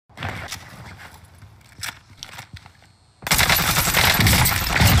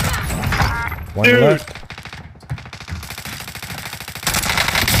One left.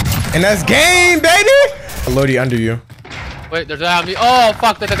 And that's game, baby! Lodi under you. Wait, there's a guy on me. Oh,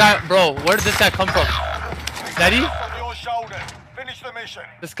 fuck, there's a guy. Bro, where did this guy come from? Daddy? Finish the mission.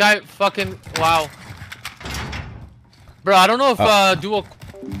 This guy fucking... Wow. Bro, I don't know if dual...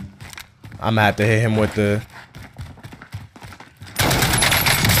 I'm gonna have to hit him with the...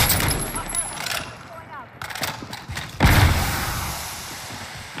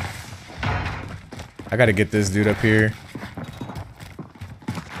 I gotta get this dude up here.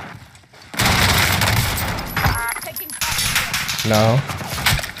 No.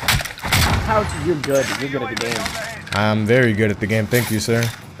 How you're good? You're good at the game. I'm very good at the game. Thank you, sir.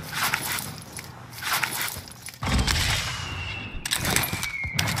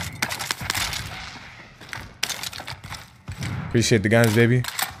 Appreciate the guns, baby.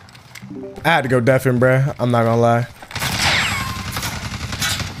 I had to go deafen, bruh. I'm not gonna lie.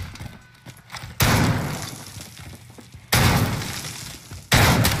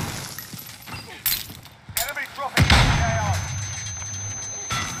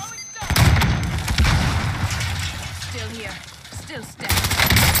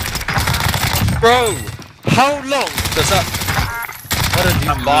 Bro, how long does that? What are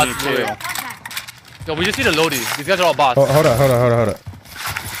these bots doing? Yo, we just need a Lodi. These guys are all bots. Oh, hold up. Enemy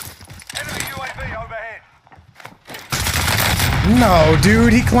UAV overhead. No,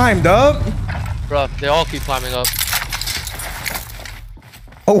 dude, he climbed up. Bro, they all keep climbing up.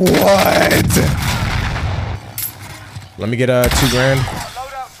 What? Let me get $2 grand.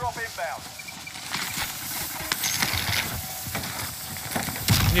 Loadout drop inbound.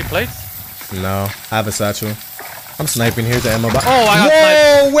 You need plates? No, I have a satchel. I'm sniping. Here's the ammo box. Oh, I got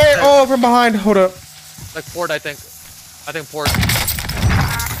Whoa, sniped. where? Oh, from behind. Hold up. Like port, I think. I think port.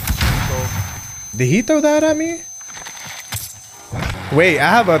 So, Did he throw that at me? Wait, I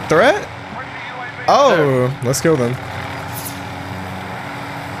have a threat? Oh, let's kill them.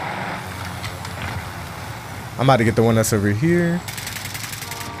 I'm about to get the one that's over here.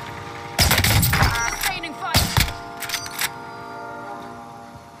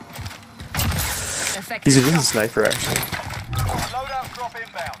 He's a decent sniper, actually. Loadout drop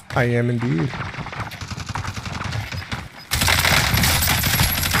inbound. I am indeed.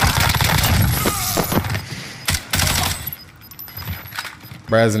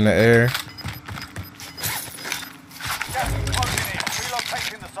 Brad's in the air. Gas is closing in.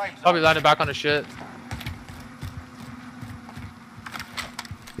 Relocating the safe zone. probably landed back on the shit.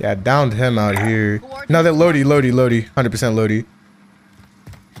 Yeah, I downed him out here. No, they're Lodi. 100% Lodi.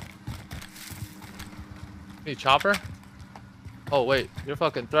 Need chopper? Oh wait, you're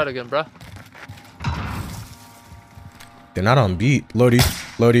fucking threat again, bruh. They're not on beat. Lodi.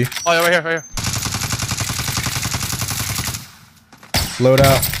 Oh yeah, right here. Load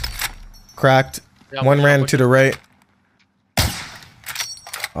out. Cracked. Yeah, One ran to the right.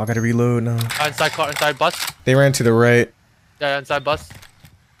 Oh, I gotta reload now. Inside car, inside bus. They ran to the right. Yeah, inside bus.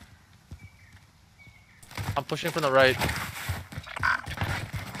 I'm pushing from the right.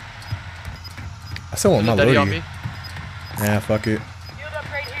 I still want my There's a daddy Lodi. on me. Yeah, fuck it. Shield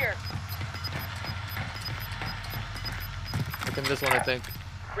upgrade here. I think this one, I think.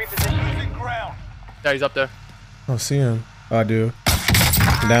 Reposition losing ground. Yeah, he's up there. I don't see him. Oh, I do.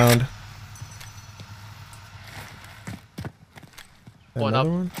 Downed. Going Another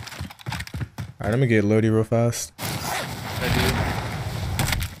up. one? Alright, let me get Lodi real fast. I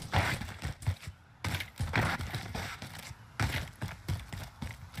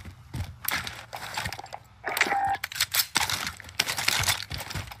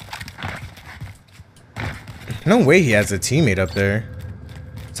No way he has a teammate up there.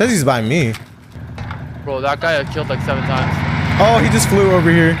 Says he's by me. do. Bro, that guy I killed like 7 times. Oh, he just flew over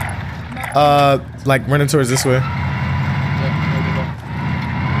here. Like running towards this way. Yeah, there we go.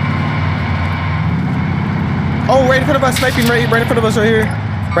 Oh, right in front of us, sniping right in front of us right here.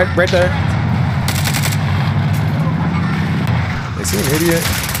 Right there. Is he an idiot?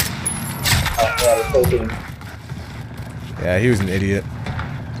 Yeah, he was an idiot.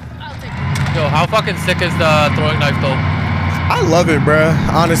 Yo, how fucking sick is the throwing knife though? I love it, bruh.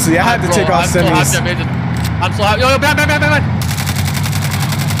 Honestly, I had to take off semis. I'm so happy. Yo, bam.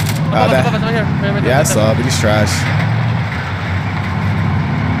 Yeah, I saw, but he's trash.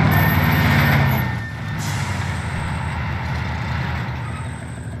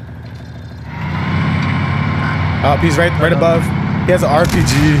 Oh, he's right above. He has an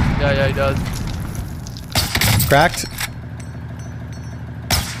RPG. Yeah, he does. Cracked.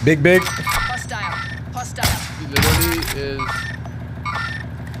 Big. Hostile. He literally is.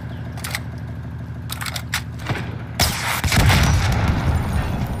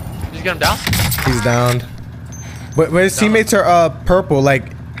 you get him down? He's downed. But his teammates are purple,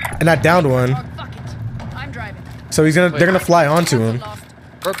 like, and I downed one. Oh, fuck it. I'm driving. So they're gonna fly onto him. Lost.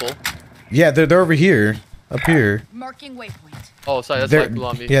 Purple. Yeah, they're over here, up here. Marking waypoint. Oh, sorry, that's They're, like blue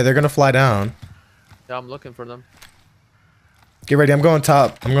on me. yeah, they're gonna fly down. Yeah, I'm looking for them. Get ready, I'm going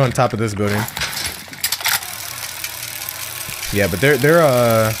top. I'm going top of this building. Yeah, but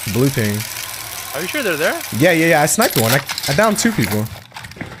they're blue ping. Are you sure they're there? Yeah. I sniped one. I downed 2 people.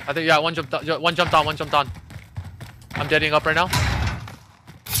 I think yeah, one jumped on, one jumped on. I'm deading up right now.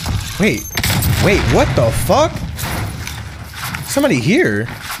 Wait, what the fuck? Somebody here.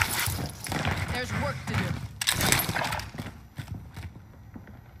 There's work to do.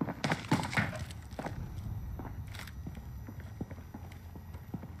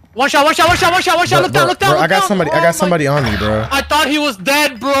 One shot, look down, look down. Bro, I got down. somebody on me, bro. I thought he was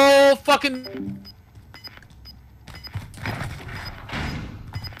dead, bro. Fucking.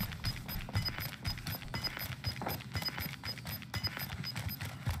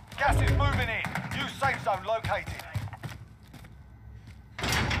 Gas is moving in. New safe zone located.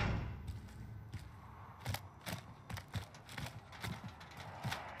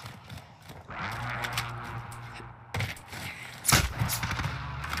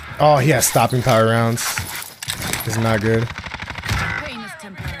 Oh, he has stopping power rounds. It's not good. Pain is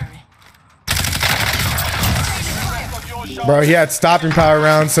temporary. Bro, he had stopping power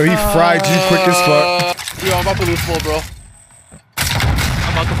rounds, so he fried you quick as fuck. Yo, I'm about to lose full, bro.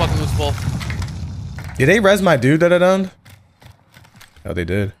 I'm about to fucking lose full. Did they res my dude that I downed? Oh, they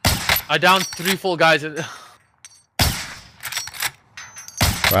did. I downed 3 full guys. And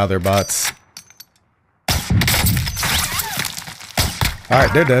Wow, they're bots.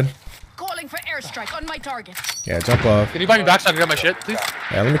 Alright, they're dead. Calling for airstrike on my target. Yeah, jump off. Can you buy me back so I can get my shit, please?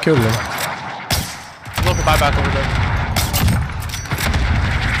 Yeah, let me kill them. I'm looking for buyback over there.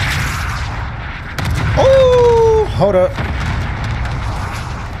 Oh, hold up.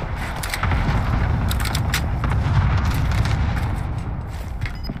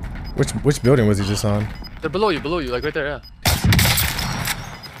 Which building was he just on? They're below you, like right there, yeah.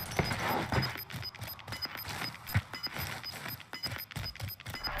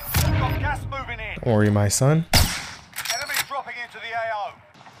 Got gas moving in. Don't worry, my son. Enemy dropping into the AO.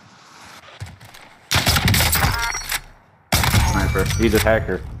 Sniper. He's a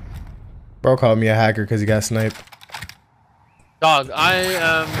hacker. Bro called me a hacker because he got sniped. Dog, I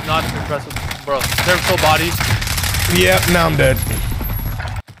am not impressed with, bro. They're full bodies. Yep, now I'm dead.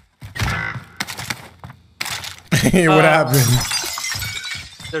 What happened?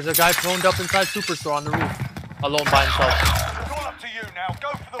 There's a guy proned up inside Superstore on the roof, alone by himself. It's all up to you now.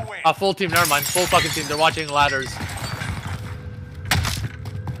 Go for the win. A full team, never mind. Full fucking team. They're watching ladders.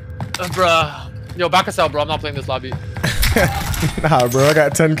 Bruh. Yo, back us out, bro. I'm not playing this lobby. Nah, bro, I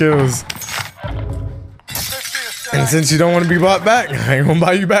got 10 kills. And since you don't want to be bought back, I ain't gonna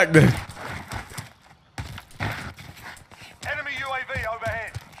buy you back then. Enemy UAV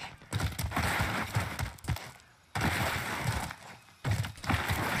overhead.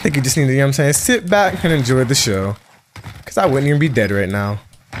 I think you just need to, you know what I'm saying, sit back and enjoy the show. Because I wouldn't even be dead right now.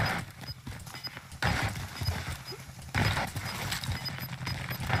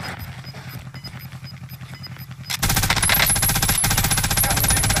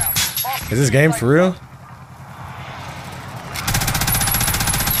 Is this game for real?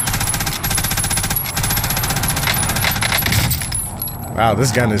 Wow,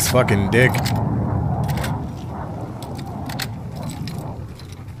 this gun is fucking dick.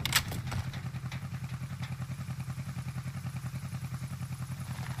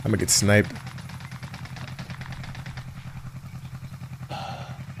 I'm gonna get sniped.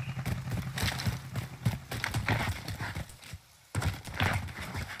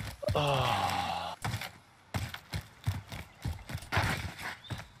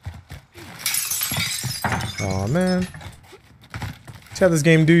 Oh man. See how this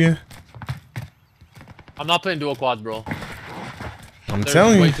game do you? I'm not playing dual quads, bro. I'm There's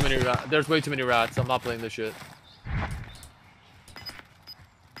telling way you. too many there's way too many rats. I'm not playing this shit.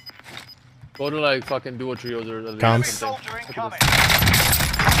 Go to like fucking duo trios or Comms. something. Soldier incoming.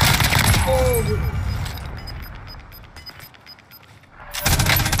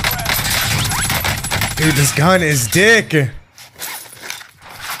 Dude, this gun is dick.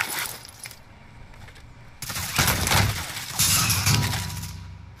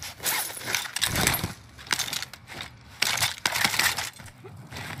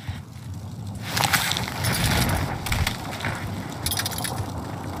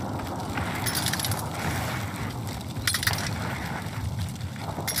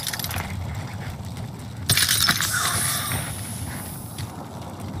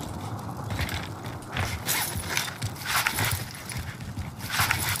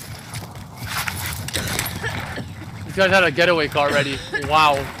 guys had a getaway car ready.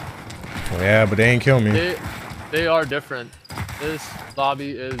 Wow. Yeah, but they ain't kill me. They are different. This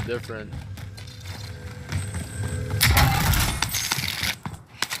lobby is different.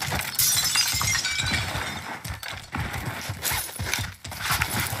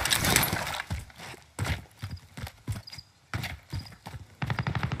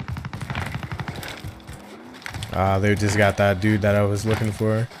 They just got that dude that I was looking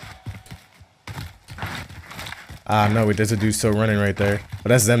for. No, wait, there's a dude still running right there. But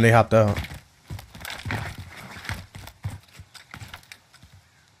that's them, they hopped out.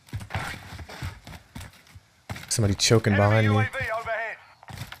 Somebody choking behind me. UAV overhead.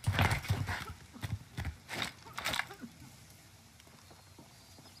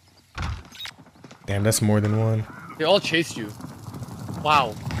 Damn, that's more than one. They all chased you.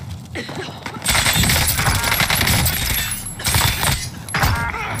 Wow.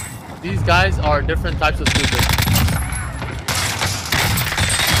 These guys are different types of stupid.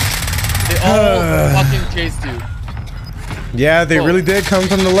 They all fucking chased you. Yeah, they really did come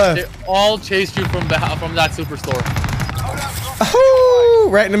from the left. They all chased you from that superstore. Oh,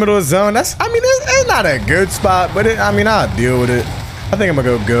 right in the middle of the zone. That's, I mean, it's not a good spot, but I mean, I'll deal with it. I think I'm gonna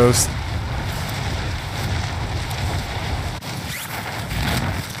go ghost.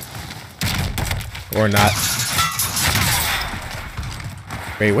 Or not.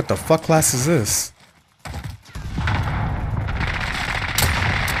 Wait, what the fuck class is this?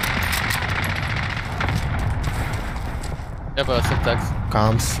 Yep, syntax.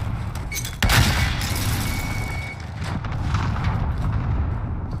 Comms.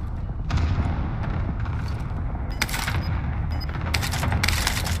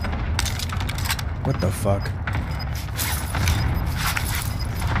 What the fuck?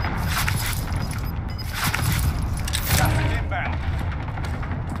 Gas is inbound.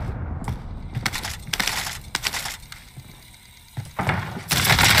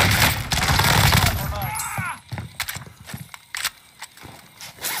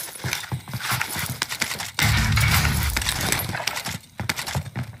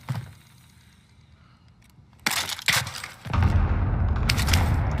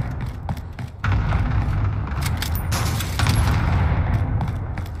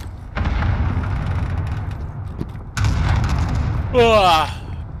 Ugh.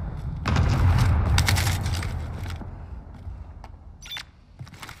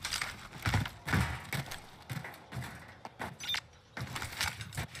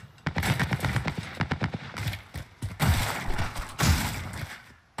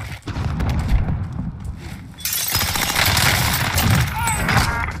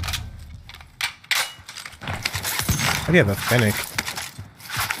 How do you have a Fennec?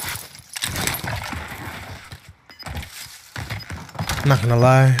 I'm not gonna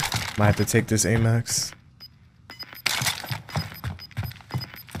lie, might have to take this Amax.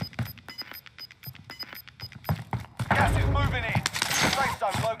 Gas is moving in. Safe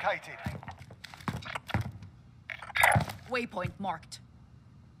zone located. Waypoint marked.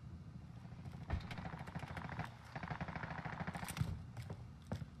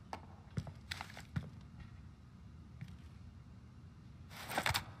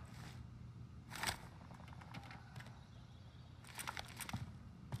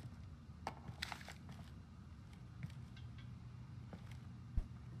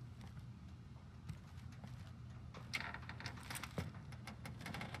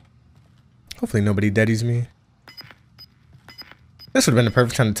 Hopefully nobody deadies me. This would have been the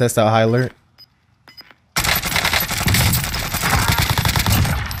perfect time to test out high alert.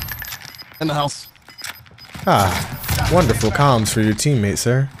 In the house. Ah, wonderful comms for your teammate,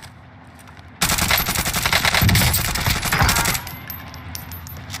 sir.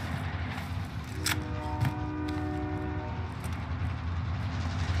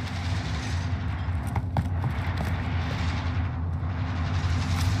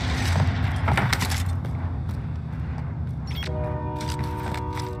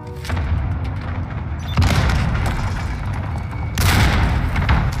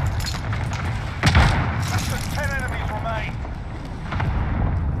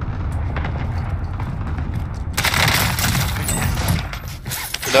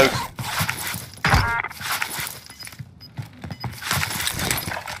 No.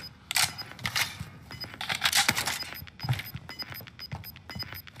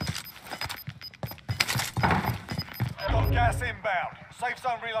 Got gas inbound. Safe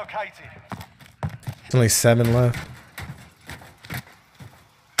zone relocated. There's only 7 left.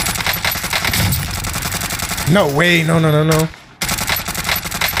 No, wait, no. No.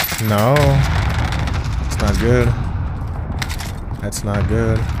 It's not good. That's not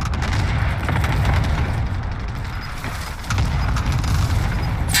good.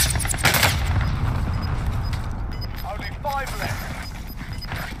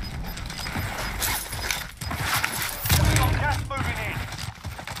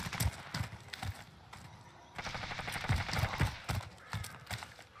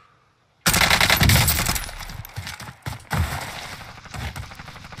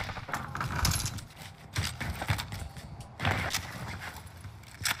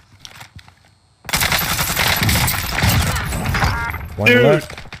 One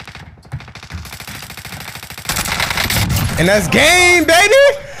left. And that's game, baby.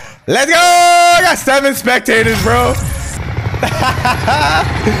 Let's go. I got 7 spectators, bro.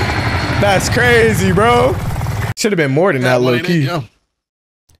 That's crazy, bro. Should have been more than that, low key.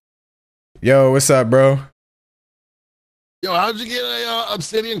 Yo, what's up, bro? Yo, how'd you get a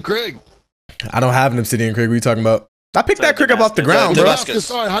obsidian Craig? I don't have an obsidian Craig. What are you talking about? I picked that Craig up off the ground, bro.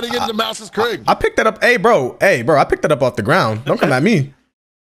 Sorry, how do you get Damascus Craig? I picked that up. Hey, bro. Hey, bro. I picked that up off the ground. Don't come at me.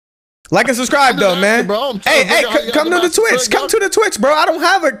 Like and subscribe, though, man. Hey, come to the Twitch. Come to the Twitch, bro. I don't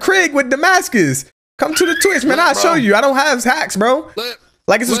have a Craig with Damascus. Come to the Twitch, man. I'll show you. I don't have hacks, bro.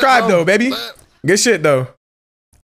 Like and subscribe, though, baby. Good shit, though.